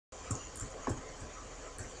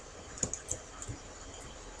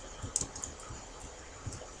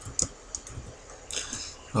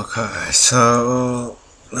Okay, so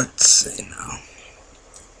let's see now.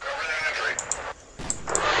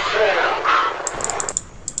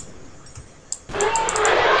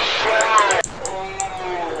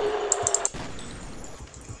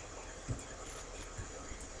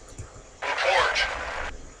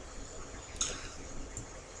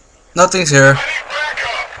 Nothing's here.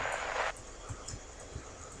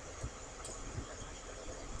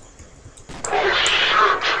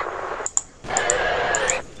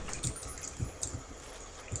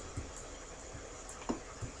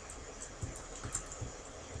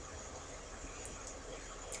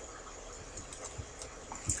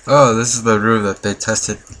 Oh, this is the room that they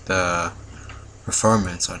tested the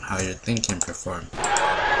performance on how your thing can perform.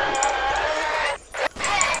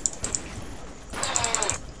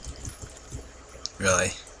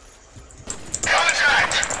 Really?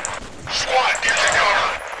 Contact! Squad, get to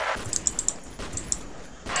cover!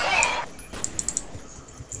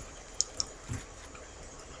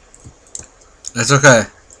 It's okay.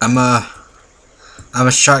 I'm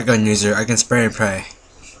a shotgun user. I can spray and pray.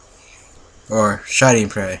 Or shotty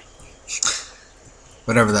and pray.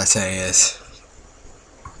 Whatever that saying is.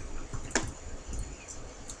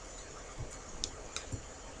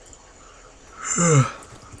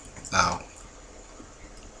 Ow.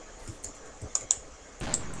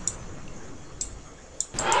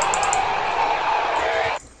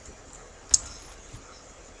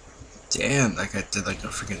 Damn, like I did like a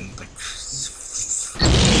freaking like.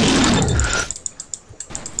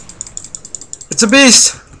 It's a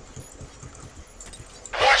beast!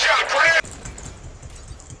 Watch out, grenade!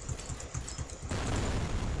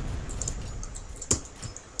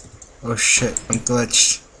 Oh shit, I'm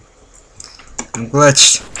glitched. I'm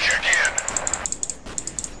glitched. Check in.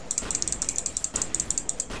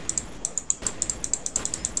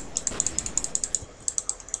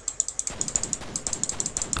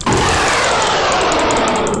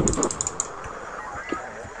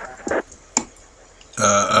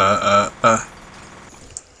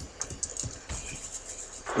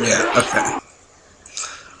 Yeah, okay.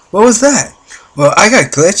 What was that? Well, I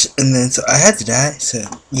got glitched and then so I had to die, so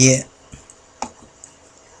yeah.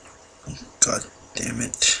 God damn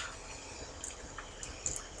it.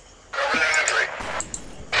 Cover that entry.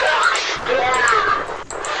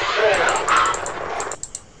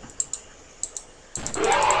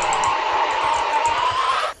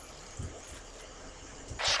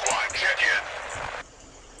 Squad, check in.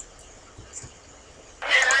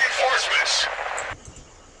 Need reinforcements.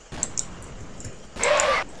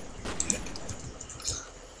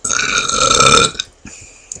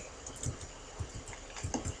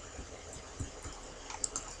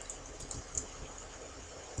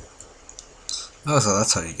 Oh, so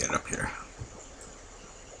that's how you get up here.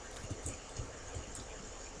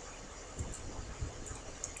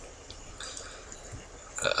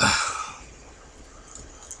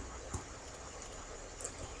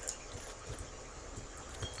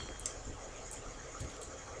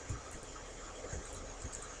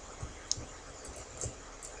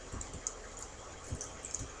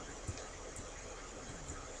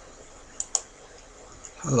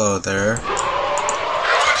 Hello there.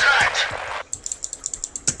 Contact!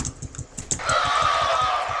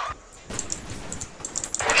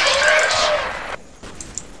 What's your status?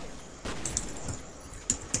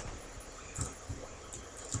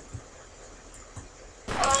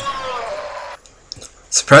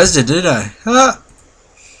 Surprised it, did I? Ah!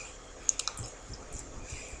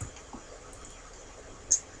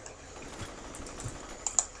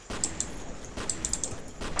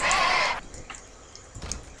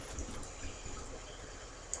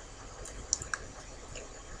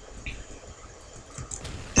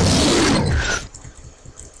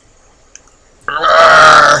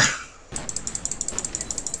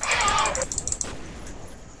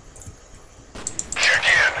 Check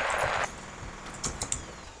in.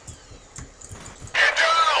 Get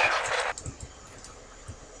down!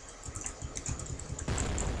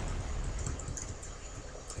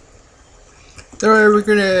 Throw every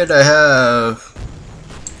grenade I have.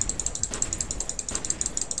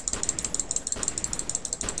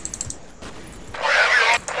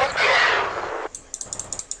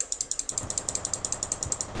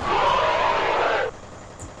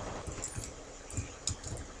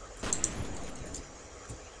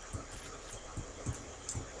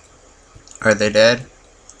 Are they dead?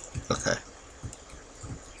 Okay.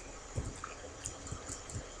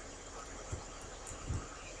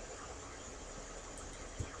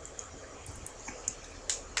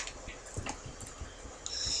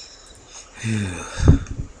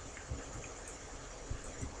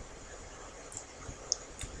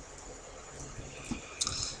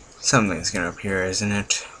 Something's gonna appear, isn't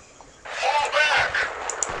it? Fall back!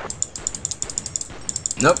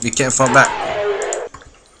 Nope, you can't fall back.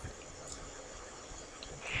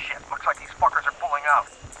 Shit, looks like these fuckers are pulling out.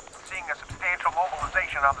 Seeing a substantial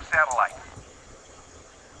mobilization on the satellite.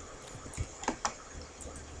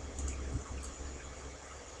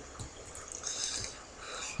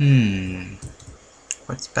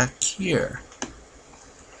 What's back here?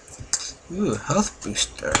 Ooh, health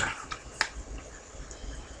booster.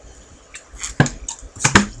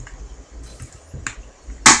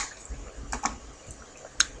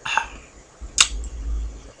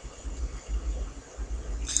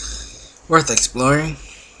 Worth exploring.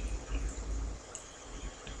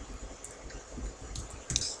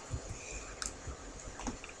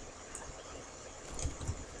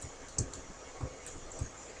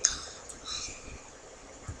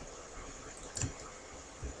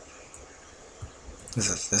 Is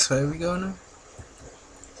it this way we go now?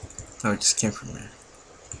 Oh, it just came from here.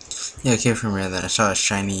 Yeah, it came from here, then I saw a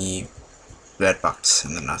shiny red box,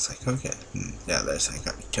 and then I was like, okay, yeah, there's I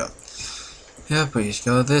got killed. Yeah, please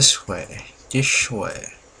go this way. This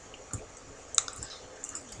way.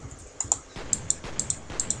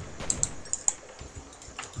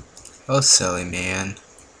 Oh, silly man.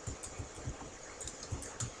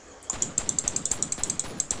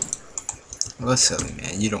 Oh, silly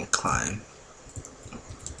man, you don't climb.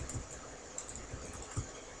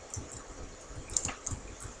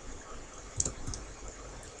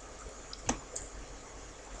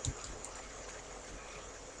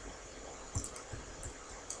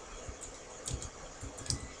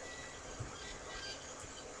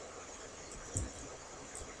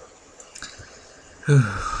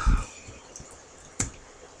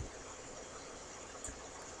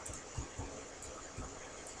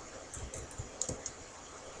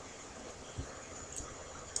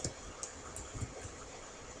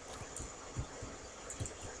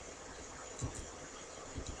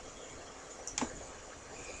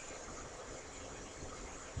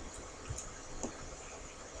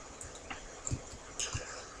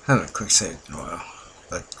 I haven't quick saved in a while.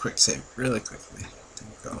 But quick save really quickly.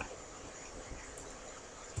 There we go.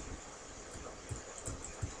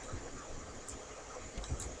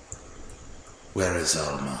 Where is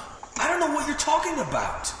Alma? I don't know what you're talking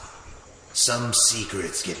about. Some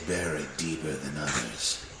secrets get buried deeper than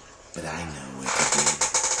others. But I know what to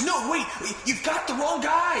do. No, wait, you've got the wrong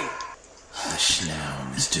guy. Hush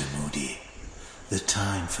now, Mr. Moody. The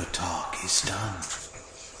time for talk is done.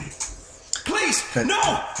 Please,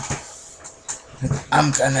 no!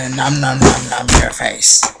 I'm gonna nom your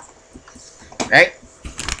face. Right?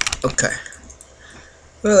 Okay.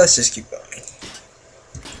 Well, let's just keep going.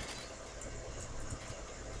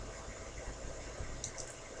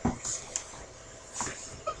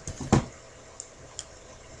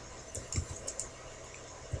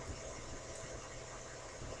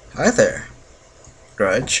 Hi there.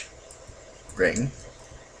 Grudge. Ring.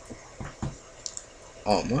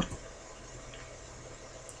 Alma.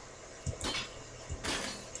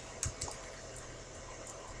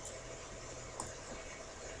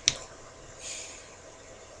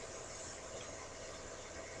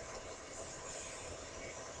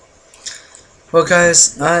 Well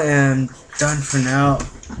guys, I am done for now.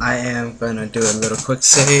 I am gonna do a little quick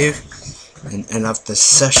save and end up this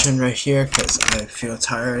session right here because I feel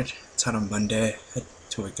tired. It's on a Monday. I had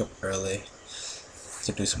to wake up early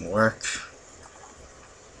to do some work.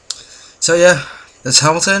 So yeah, that's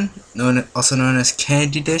Hamilton, also known as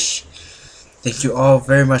Candy Dish. Thank you all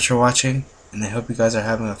very much for watching, and I hope you guys are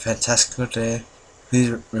having a fantastic day. Please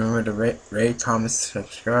remember to rate, comment,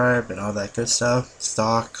 subscribe, and all that good stuff.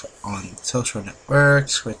 Stalk on social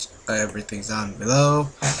networks, which everything's on below.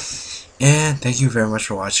 And thank you very much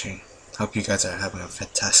for watching. Hope you guys are having a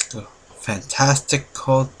fantastical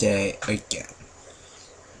day again.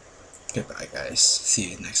 Goodbye, guys.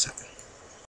 See you next time.